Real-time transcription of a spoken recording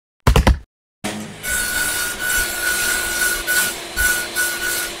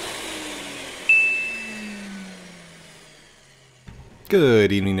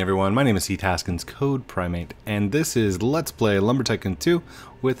Good evening, everyone. My name is Heath, Haskins, Code Primate, and this is Let's Play Lumber Tycoon 2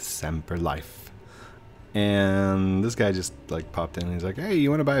 with Semper Life. And this guy just like popped in and he's like, "Hey, you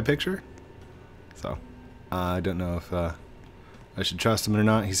want to buy a picture?" So I don't know if I should trust him or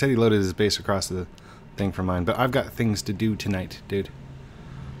not. He said he loaded his base across the thing for mine, but I've got things to do tonight, dude.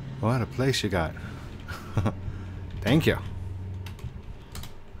 What a place you got. Thank you.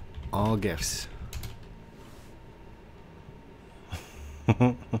 All gifts.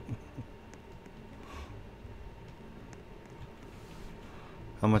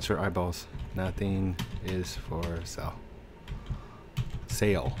 How much are eyeballs? Nothing is for sale.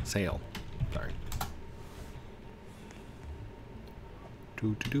 Sale. Sorry.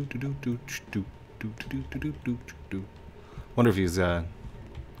 Wonder if he's kind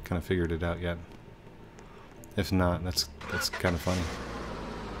of figured it out yet. If not, that's kind of funny.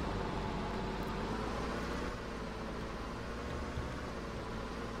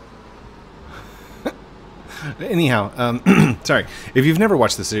 Anyhow, sorry. If you've never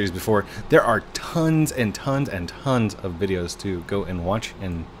watched the series before, there are tons and tons and tons of videos to go and watch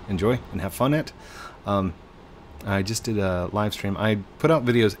and enjoy and have fun at. I just did a live stream. I put out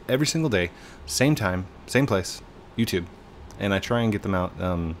videos every single day, same time, same place, YouTube, and I try and get them out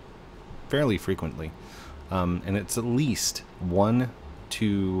fairly frequently. And it's at least 1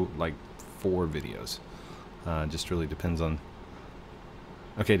 to like 4 videos. Just really depends on.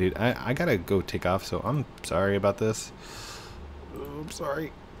 Okay, dude, I gotta go take off, so I'm sorry about this. I'm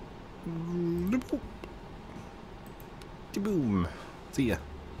sorry. Boom. See ya.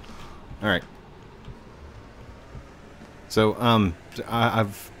 Alright. So,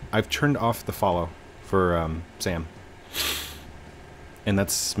 I've turned off the follow for Sam. And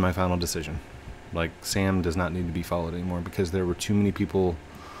that's my final decision. Like, Sam does not need to be followed anymore because there were too many people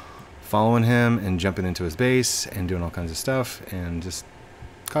following him and jumping into his base and doing all kinds of stuff and just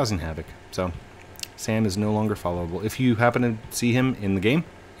causing havoc. So Sam is no longer followable. If you happen to see him in the game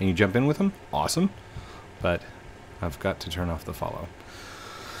and you jump in with him, awesome, but I've got to turn off the follow.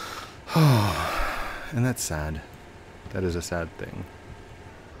 And that's sad. That is a sad thing.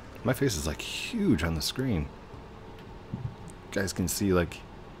 My face is like huge on the screen. You guys can see like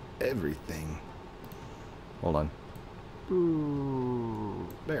everything. Hold on. Ooh,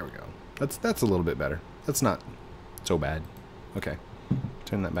 there we go. That's a little bit better. That's not so bad. Okay.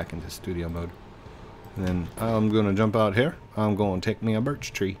 Turn that back into studio mode. And then I'm going to jump out here. I'm going to take me a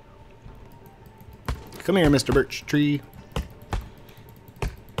birch tree. Come here, Mr. Birch Tree.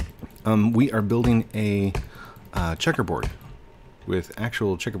 We are building a checkerboard with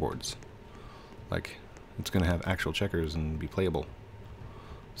actual checkerboards. Like, it's going to have actual checkers and be playable.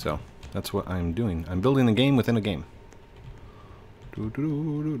 So, that's what I'm doing. I'm building a game within a game.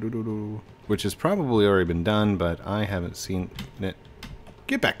 Which has probably already been done, but I haven't seen it.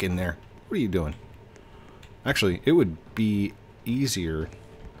 Get back in there. What are you doing? Actually, it would be easier,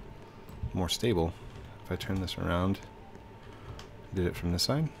 more stable, if I turn this around. Did it from this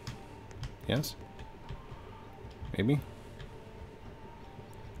side? Yes? Maybe?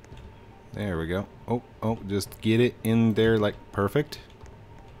 There we go. Oh, just get it in there like perfect.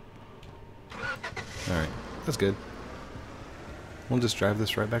 Alright, that's good. We'll just drive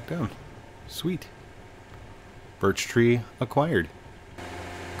this right back down. Sweet. Birch tree acquired.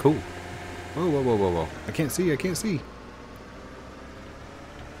 Cool. Whoa. I can't see.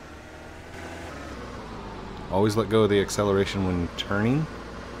 Always let go of the acceleration when turning.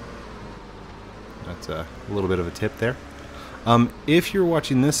 That's a little bit of a tip there. If you're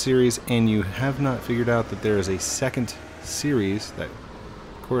watching this series and you have not figured out that there is a second series that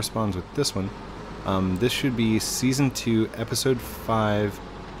corresponds with this one, this should be Season 2, Episode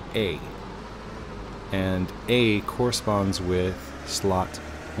 5A. And A corresponds with Slot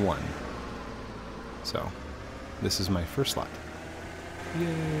 1. So, this is my first slot.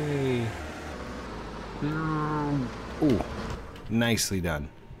 Yay! Ooh, nicely done.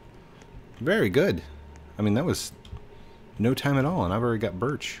 Very good. I mean, that was no time at all, and I've already got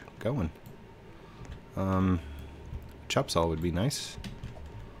birch going. Chop saw would be nice.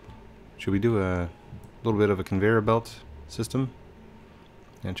 Should we do a little bit of a conveyor belt system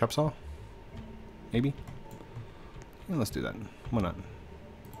and chop saw? Maybe? Yeah, let's do that. Why not?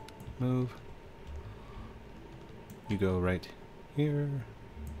 Move. You go right here.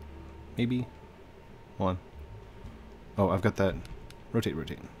 Maybe. Hold on. Oh, I've got that. Rotate.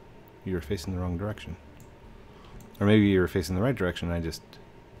 You're facing the wrong direction. Or maybe you're facing the right direction and I just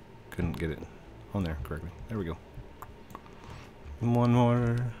couldn't get it on there correctly. There we go. One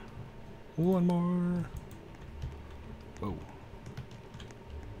more. Whoa.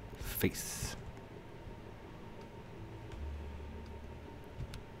 Face.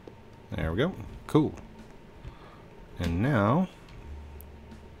 There we go. Cool. And now,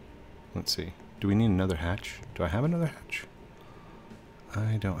 let's see. Do we need another hatch? Do I have another hatch?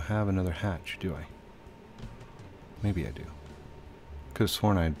 I don't have another hatch, do I? Maybe I do. Could have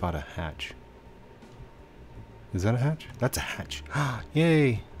sworn I had bought a hatch. Is that a hatch? That's a hatch.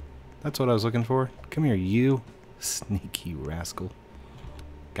 Yay! That's what I was looking for. Come here, you sneaky rascal.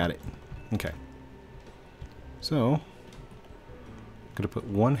 Got it. Okay. So, I'm gonna put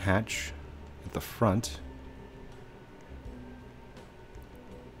one hatch at the front.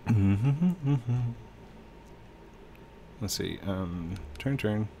 Let's see.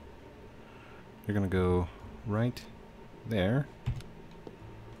 Turn. You're gonna go right there.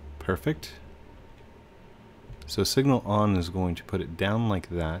 Perfect. So signal on is going to put it down like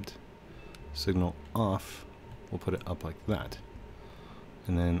that. Signal off, we'll put it up like that.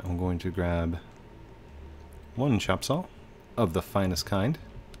 And then I'm going to grab one chop saw of the finest kind.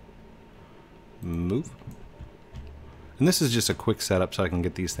 Move. And this is just a quick setup so I can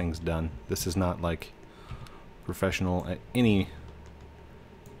get these things done. This is not like professional at any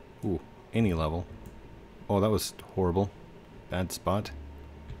level. Oh, that was horrible. Bad spot.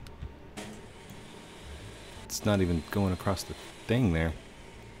 It's not even going across the thing there.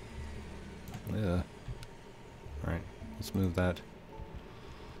 Alright, let's move that.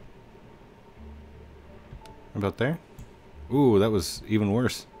 About there? Ooh, that was even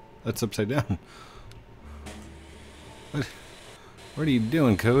worse. That's upside down. What are you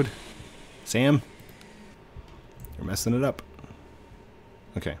doing, Code? Sam? You're messing it up.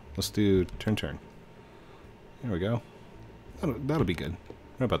 Okay, let's do turn. There we go. That'll be good.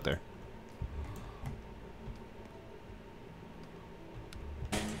 Right about there.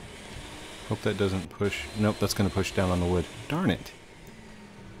 Hope that doesn't push. Nope, that's going to push down on the wood. Darn it.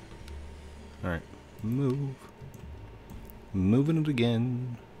 Alright, move. Moving it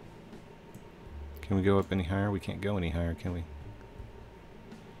again. Can we go up any higher? We can't go any higher, can we?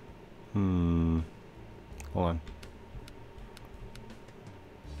 Hold on.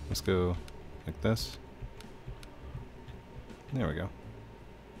 Let's go like this. There we go.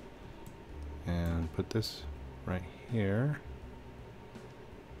 And put this right here.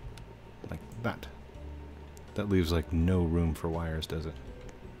 Like that. That leaves like no room for wires, does it?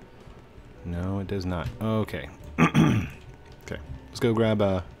 No, it does not. Okay. Okay. Let's go grab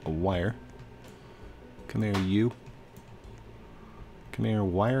a wire. Come here, you. Come here,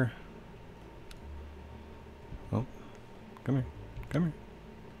 wire. Oh. Come here. Come here.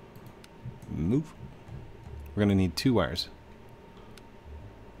 Move. We're gonna need 2 wires.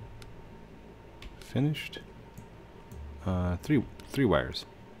 Finished. 3 wires.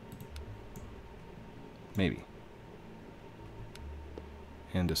 Maybe.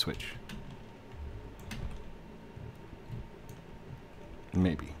 And a switch.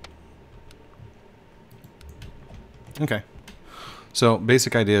 Maybe. Okay. So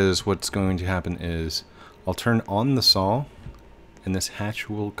basic idea is what's going to happen is I'll turn on the saw and this hatch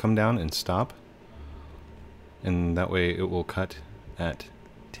will come down and stop. And that way it will cut at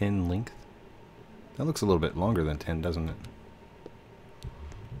 10 length. That looks a little bit longer than 10, doesn't it?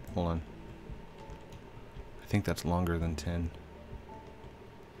 Hold on. I think that's longer than 10.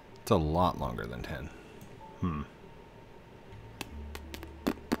 It's a lot longer than 10.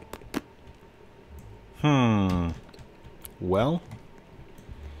 Well,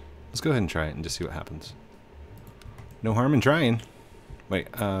 let's go ahead and try it and just see what happens. No harm in trying. Wait,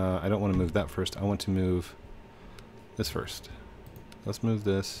 I don't want to move that first. I want to move this first. Let's move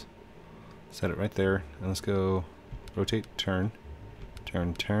this. Set it right there. And let's go rotate, turn.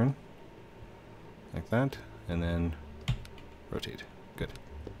 Turn. Like that. And then rotate. Good.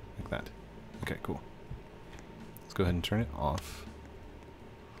 Like that. Okay, cool. Let's go ahead and turn it off.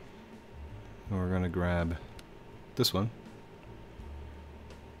 And we're going to grab this one.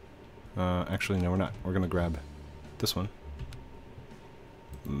 Actually, no, we're not. We're going to grab this one.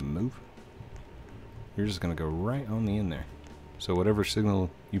 Move. You're just going to go right on the end there. So whatever signal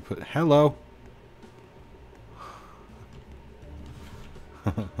you put... Hello!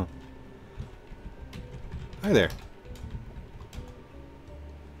 Hi there.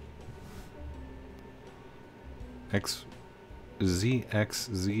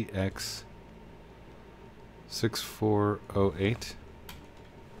 ZXZX 6408.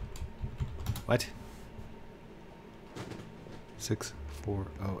 What?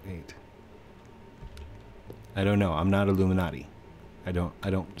 6408. I don't know. I'm not Illuminati. I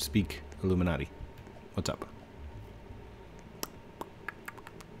don't speak Illuminati. What's up?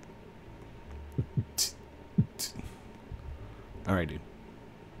 All right, dude.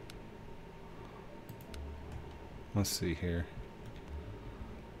 Let's see here.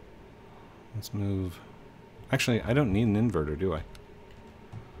 Let's move. Actually, I don't need an inverter, do I?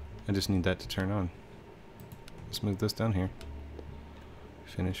 I just need that to turn on. Let's move this down here.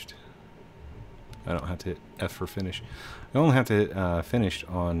 Finished. I don't have to hit F for finish. I only have to hit finished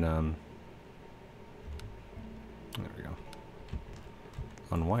on, there we go.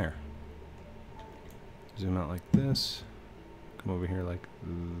 On wire. Zoom out like this. Come over here like,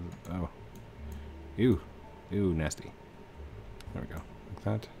 oh. Ew. Ew, nasty. There we go. Like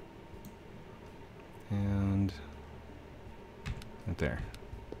that. And right there.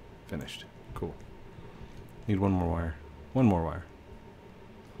 Finished. Cool. Need one more wire. One more wire.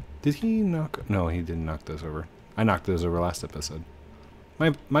 Did he knock? No, he didn't knock those over. I knocked those over last episode.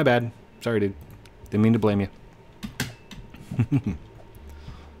 My bad. Sorry, dude. Didn't mean to blame you.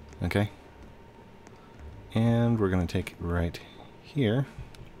 Okay. And we're going to take it right here.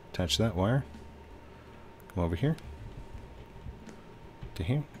 Attach that wire. Come over here. To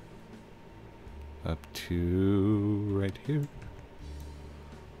here. Up to right here.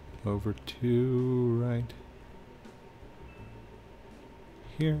 Over to right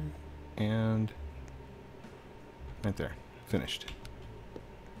here. And right there. Finished.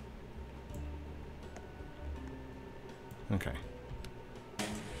 Okay.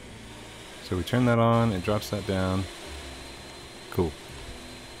 So we turn that on, it drops that down. Cool.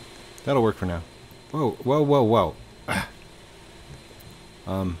 That'll work for now. Whoa, whoa, whoa, whoa.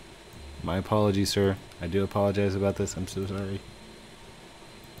 My apologies, sir. I do apologize about this. I'm so sorry.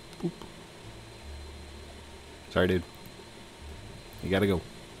 Boop. Sorry, dude. You gotta go.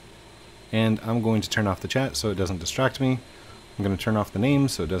 And I'm going to turn off the chat so it doesn't distract me. I'm going to turn off the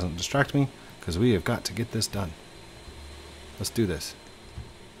names so it doesn't distract me, because we have got to get this done. Let's do this.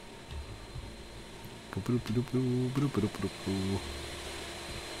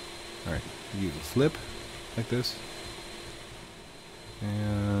 Alright, you flip like this.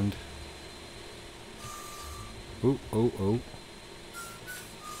 And... oh, oh, oh.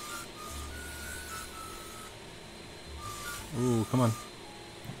 Ooh, come on.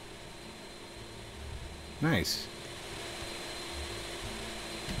 Nice.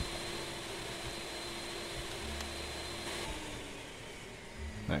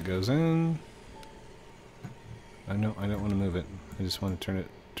 That goes in. I don't want to move it. I just want to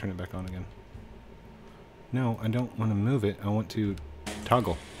turn it back on again. No, I don't want to move it. I want to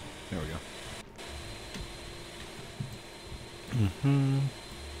toggle. There we go.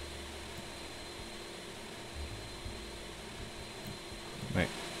 Wait,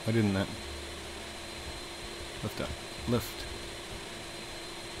 why didn't that lift up? Lift.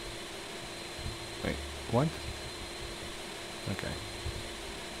 Wait, what? Okay.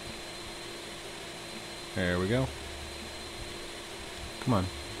 There we go. Come on.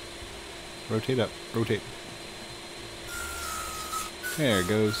 Rotate up. Rotate. There it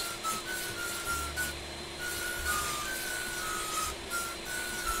goes.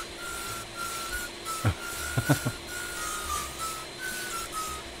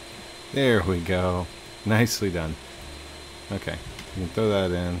 There we go. Nicely done. Okay. You can throw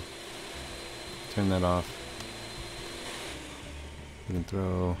that in. Turn that off. You can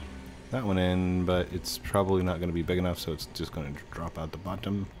throw that one in, but it's probably not going to be big enough, so it's just going to drop out the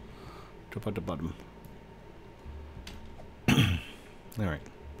bottom. Drop out the bottom. Alright.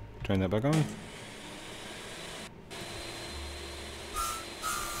 Turn that back on.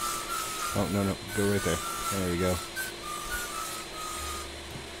 Oh, no, no. Go right there. There we go.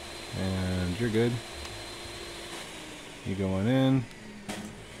 And you're good. You go on in.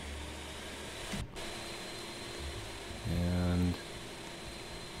 And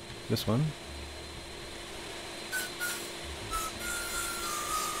this one.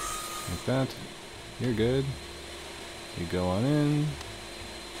 Like that. You're good. You go on in.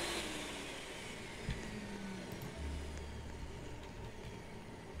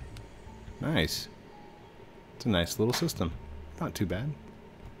 Nice. It's a nice little system. Not too bad.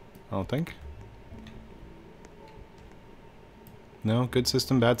 I don't think. No? Good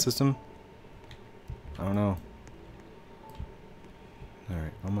system? Bad system? I don't know.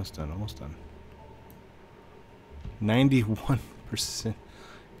 Alright, almost done, almost done. 91%.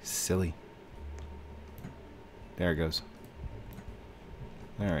 Silly. There it goes.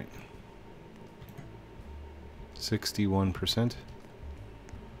 Alright. 61%.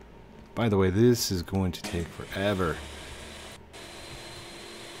 By the way, this is going to take forever.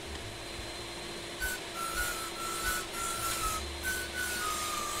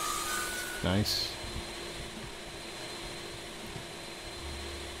 Nice.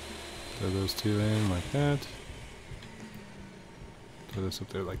 Throw those two in like that. Throw this up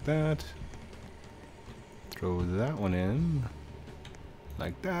there like that. Throw that one in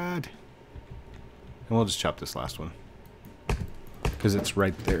like that. And we'll just chop this last one, because it's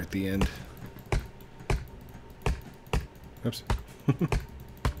right there at the end. Oops.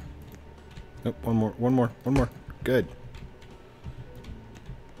 Nope, one more. Good.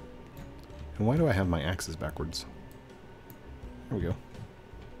 And why do I have my axes backwards? There we go.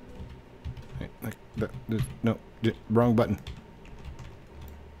 No, wrong button.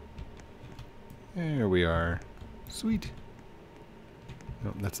 There we are. Sweet.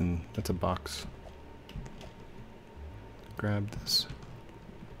 No, that's a box. Grab this.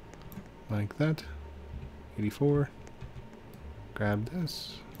 Like that. 84. Grab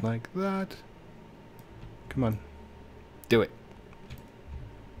this. Like that. Come on. Do it.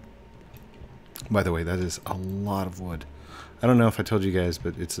 By the way, that is a lot of wood. I don't know if I told you guys,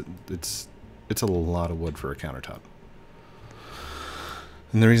 but it's a lot of wood for a countertop.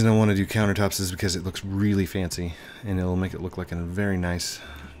 And the reason I want to do countertops is because it looks really fancy, and it'll make it look like a very nice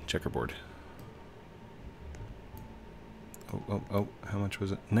checkerboard. Oh, how much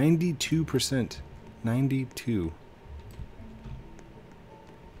was it? 92%. 92.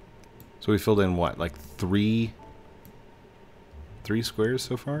 So we filled in what, like three squares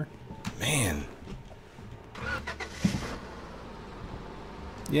so far? Man.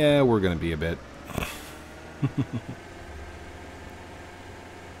 Yeah, we're gonna be a bit.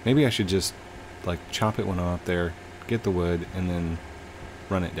 Maybe I should just like chop it when I'm up there, get the wood, and then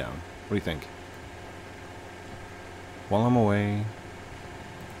run it down. What do you think? While I'm away,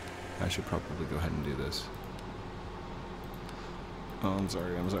 I should probably go ahead and do this. Oh, I'm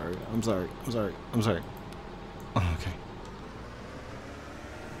sorry. Oh, okay.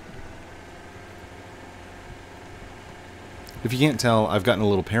 If you can't tell, I've gotten a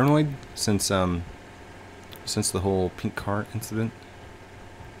little paranoid since the whole pink car incident,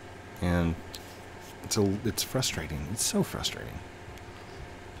 and it's frustrating. It's so frustrating.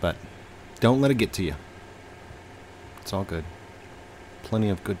 But don't let it get to you. It's all good. Plenty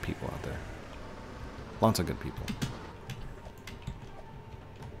of good people out there. Lots of good people.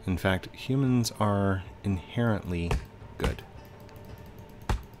 In fact, humans are inherently good.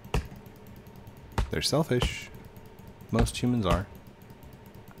 They're selfish. Most humans are.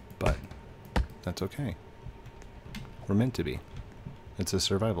 But that's okay. We're meant to be. It's a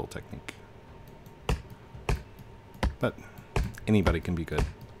survival technique. But anybody can be good.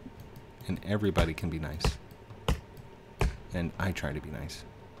 And everybody can be nice. And I try to be nice.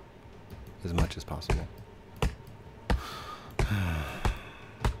 As much as possible.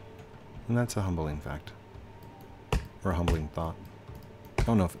 And that's a humbling fact. Or a humbling thought. I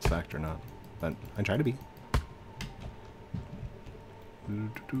don't know if it's fact or not. But I try to be.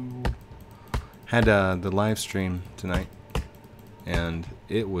 Had the live stream tonight, and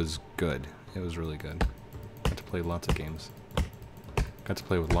it was good. It was really good. Got to play lots of games. Got to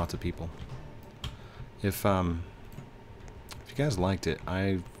play with lots of people. If you guys liked it,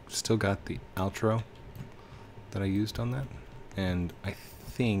 I still got the outro that I used on that, and I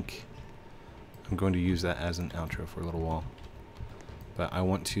think I'm going to use that as an outro for a little while. But I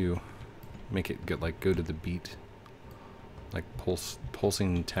want to make it go to the beat. Like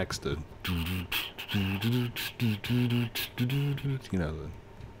pulsing text, you know,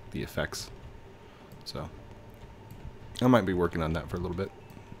 the effects. So I might be working on that for a little bit.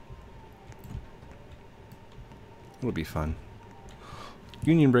 It'll be fun.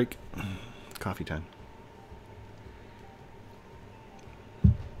 Union break. Coffee time.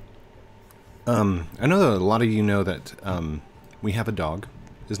 I know that a lot of you know that we have a dog.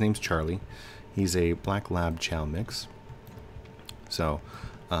 His name's Charlie. He's a black lab chow mix. So,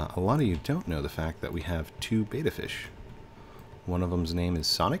 a lot of you don't know the fact that we have two betta fish. One of them's name is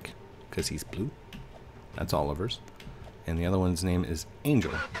Sonic, because he's blue. That's Oliver's. And the other one's name is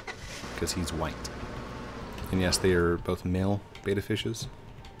Angel, because he's white. And yes, they are both male betta fishes,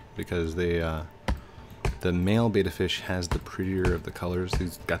 because they, the male betta fish has the prettier of the colors.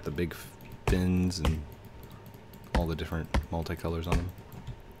 He's got the big fins and all the different multicolors on them.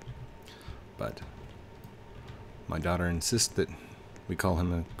 But my daughter insists that we call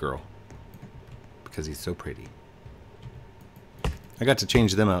him a girl because he's so pretty. I got to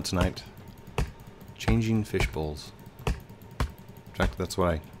change them out tonight. Changing fish bowls. In fact, that's what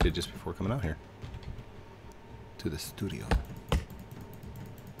I did just before coming out here to the studio.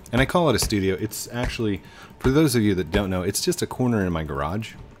 And I call it a studio. It's actually, for those of you that don't know, it's just a corner in my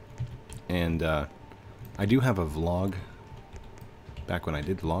garage. And I do have a vlog back when I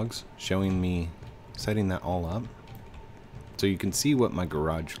did vlogs showing me setting that all up. So you can see what my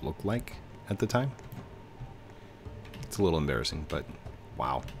garage looked like at the time. It's a little embarrassing, but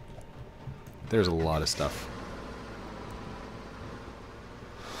wow. There's a lot of stuff.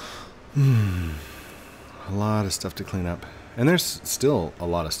 A lot of stuff to clean up. And there's still a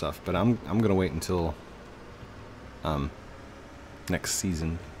lot of stuff, but I'm gonna wait until next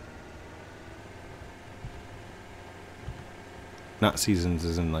season. Not seasons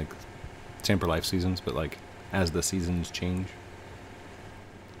as in like Tamper Life seasons, but like as the seasons change.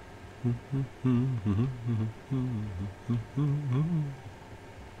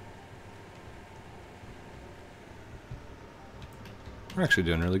 We're actually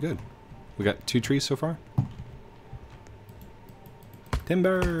doing really good. We got 2 trees so far.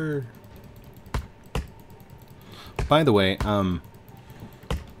 Timber! By the way,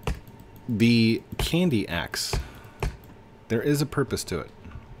 the candy axe, there is a purpose to it.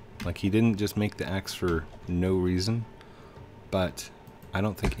 Like, he didn't just make the axe for no reason, but I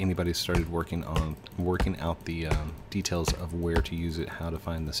don't think anybody started working out the details of where to use it, how to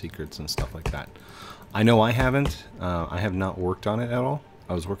find the secrets and stuff like that. I know I haven't. I have not worked on it at all.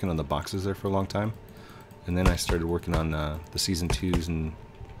 I was working on the boxes there for a long time, and then I started working on the season 2s and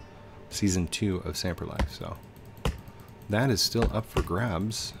season 2 of Samper Life. So that is still up for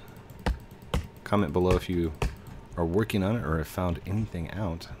grabs. Comment below if you are working on it or have found anything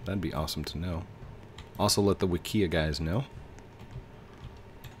out. That'd be awesome to know. Also, let the Wikia guys know.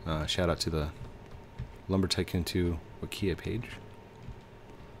 Shout out to the Lumber Tycoon 2 Wikia page.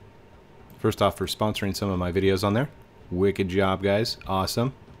 First off, for sponsoring some of my videos on there. Wicked job, guys.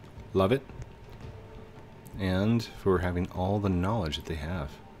 Awesome. Love it. And for having all the knowledge that they have.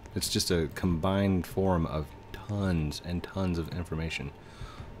 It's just a combined forum of tons and tons of information.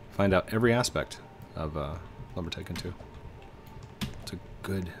 Find out every aspect of Lumber Tycoon 2. It's a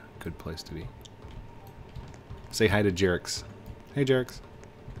good place to be. Say hi to Jerix. Hey, Jerix.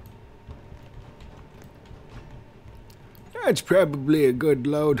 That's probably a good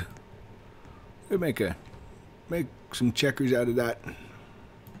load. We'll make some checkers out of that. Come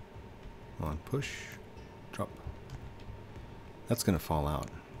on, push, drop. That's gonna fall out.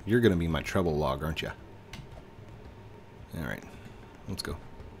 You're gonna be my trouble log, aren't you? All right, let's go.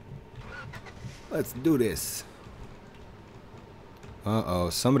 Let's do this. Uh-oh,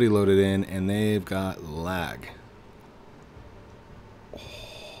 somebody loaded in and they've got lag.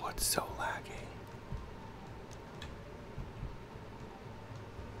 Oh, it's so laggy.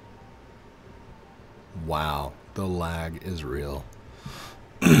 Wow, the lag is real.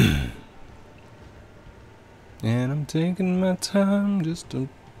 And I'm taking my time, just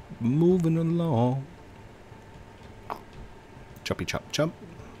moving along. Choppy chop chop.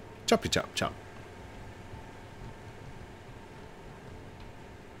 Choppy chop chop.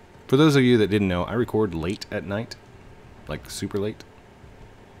 For those of you that didn't know, I record late at night. Like super late.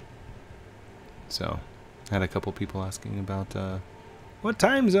 So, I had a couple people asking about, what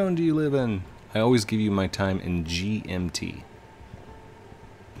time zone do you live in? I always give you my time in GMT.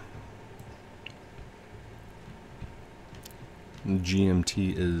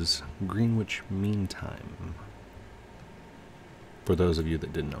 GMT is Greenwich Mean Time. For those of you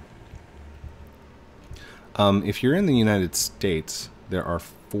that didn't know. If you're in the United States, there are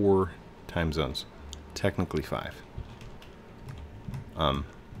 4 time zones. Technically 5.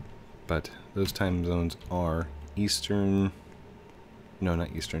 But those time zones are Eastern... No,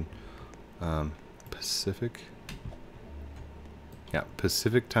 not Eastern. Pacific. Yeah,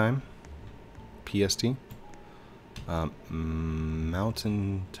 Pacific time. PST.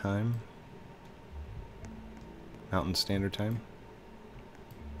 Mountain time. Mountain Standard Time.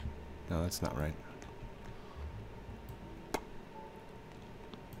 No, that's not right.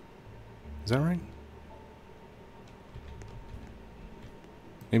 Is that right?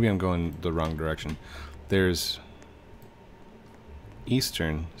 Maybe I'm going the wrong direction. There's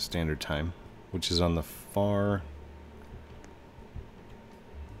Eastern Standard Time, which is on the far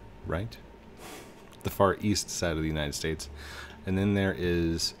right, the far east side of the United States, and then there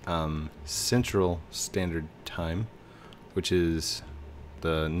is Central Standard Time, which is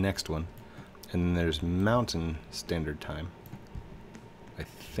the next one, and then there's Mountain Standard Time. I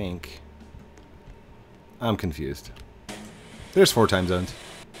think I'm confused. There's 4 time zones.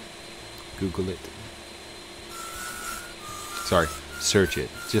 Google it. Sorry. Search it,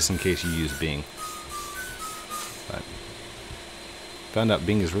 just in case you use Bing. But found out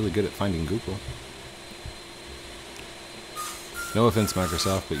Bing is really good at finding Google. No offense,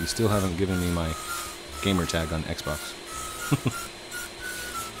 Microsoft, but you still haven't given me my gamer tag on Xbox.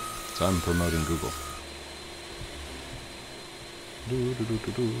 So I'm promoting Google.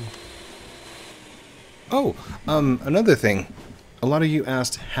 Oh, another thing. A lot of you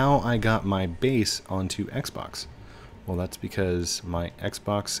asked how I got my base onto Xbox. Well, that's because my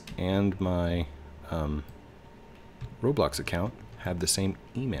Xbox and my Roblox account have the same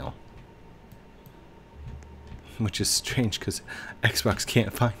email. which is strange because Xbox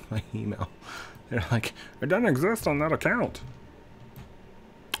can't find my email. They're like, it doesn't exist on that account.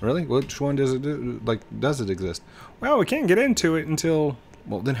 Really? Which one does it do? Like, does it exist? Well, we can't get into it until...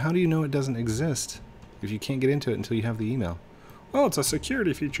 Well, then how do you know it doesn't exist if you can't get into it until you have the email? Well, it's a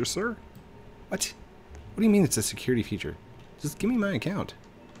security feature, sir. What? What do you mean it's a security feature? Just give me my account.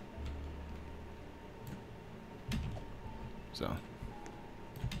 So,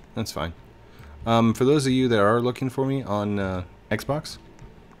 that's fine. For those of you that are looking for me on Xbox,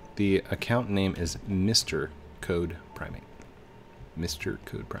 the account name is Mr. Code Primate. Mr.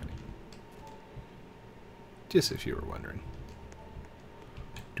 Code Primate. Just if you were wondering.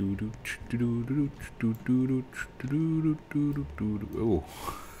 Oh,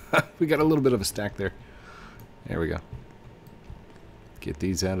 we got a little bit of a stack there. There we go. Get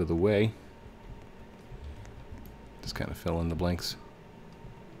these out of the way. Just kind of fill in the blanks.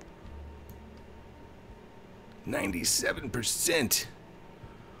 97%.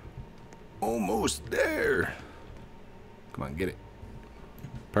 Almost there. Come on, get it.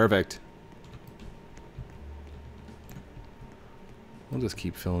 Perfect. We'll just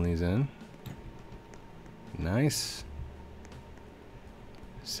keep filling these in. Nice.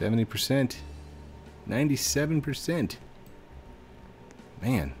 70%. 97%.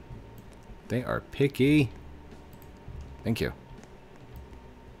 Man, they are picky. Thank you.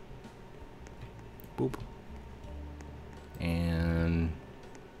 Boop. And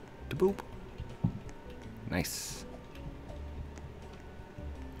the boop. Nice.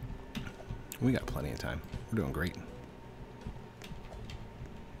 We got plenty of time. We're doing great.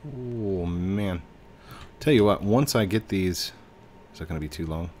 Oh, man. Tell you what, once I get these... Is that going to be too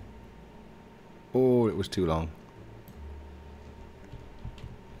long? Oh, it was too long.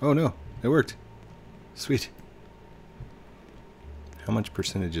 Oh, no. It worked. Sweet. How much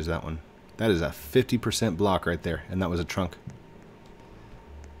percentage is that one? That is a 50% block right there. And that was a trunk.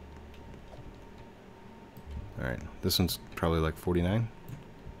 Alright. This one's probably like 49.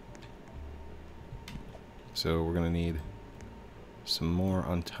 So we're going to need some more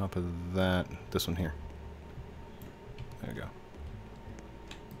on top of that. This one here. There we go.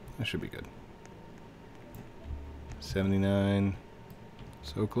 That should be good. 79.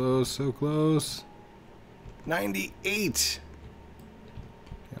 So close, so close. 98.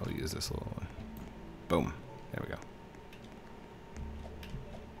 I'll use this little one. Boom. There we go.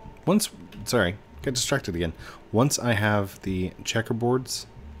 Once, sorry, got distracted again. Once I have the checkerboard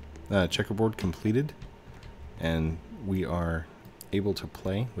completed, and we are able to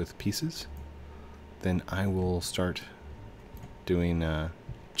play with pieces, then I will start doing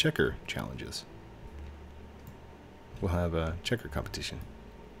checker challenges. We'll have a checker competition.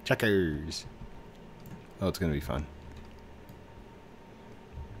 Checkers! Oh, it's going to be fun.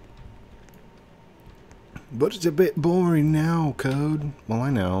 But it's a bit boring now, Code. Well, I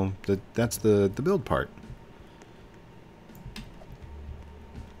know. That's the build part.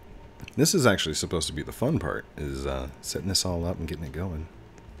 This is actually supposed to be the fun part, is setting this all up and getting it going.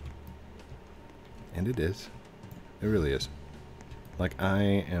 And it is. It really is. Like, I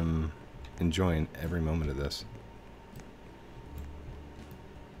am enjoying every moment of this.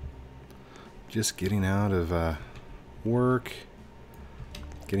 Just getting out of work,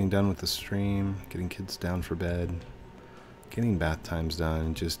 getting done with the stream, getting kids down for bed, getting bath times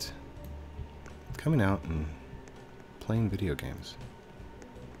done, just coming out and playing video games.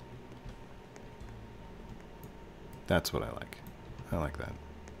 That's what I like. I like that.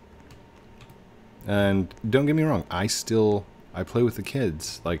 And don't get me wrong, I play with the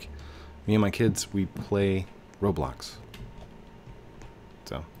kids. Like, me and my kids, we play Roblox.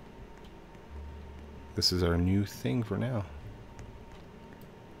 So, this is our new thing for now.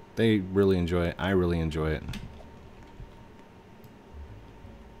 They really enjoy it. I really enjoy it.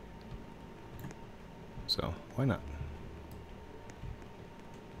 So, why not?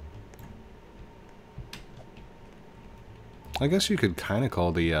 I guess you could kind of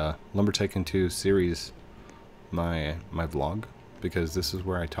call the Lumber Tycoon 2 series my vlog, because this is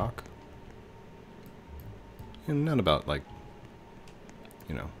where I talk. And not about, like,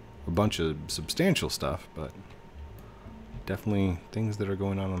 you know, a bunch of substantial stuff, but definitely things that are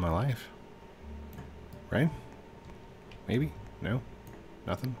going on in my life. Right? Maybe? No?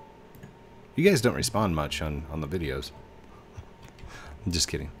 Nothing? You guys don't respond much on the videos. I'm just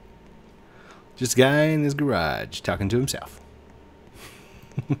kidding. Just a guy in his garage talking to himself.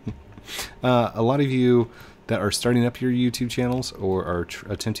 A lot of you that are starting up your YouTube channels or are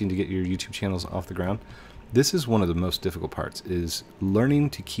attempting to get your YouTube channels off the ground, this is one of the most difficult parts, is learning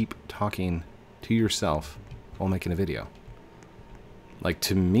to keep talking to yourself while making a video. Like,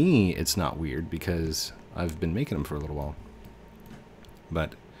 to me, it's not weird because I've been making them for a little while.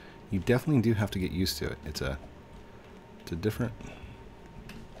 But you definitely do have to get used to it. It's a different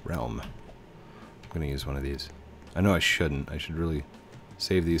realm. I'm going to use one of these. I know I shouldn't. I should really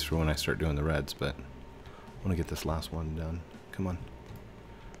save these for when I start doing the reds, but I want to get this last one done. Come on.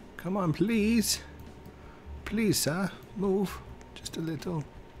 Come on, please. Please, sir. Move. Just a little.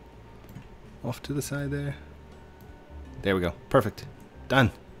 Off to the side there. There we go. Perfect.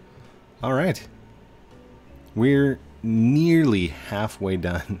 Done. All right. We're nearly halfway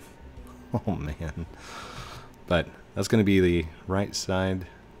done. Oh, man. But that's going to be the right side.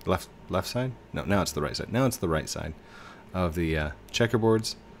 Left side? No, now it's the right side. Now it's the right side of the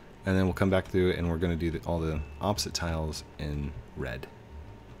checkerboards. And then we'll come back through and we're going to do all the opposite tiles in red.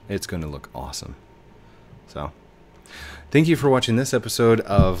 It's going to look awesome. So, thank you for watching this episode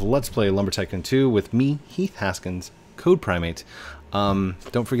of Let's Play Lumber Tycoon 2 with me, Heath Haskins, Code Primate.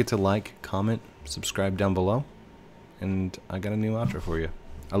 Don't forget to like, comment, subscribe down below. And I got a new outro for you.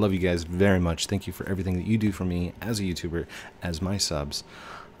 I love you guys very much. Thank you for everything that you do for me as a YouTuber, as my subs.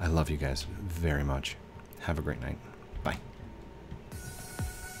 I love you guys very much. Have a great night. Bye.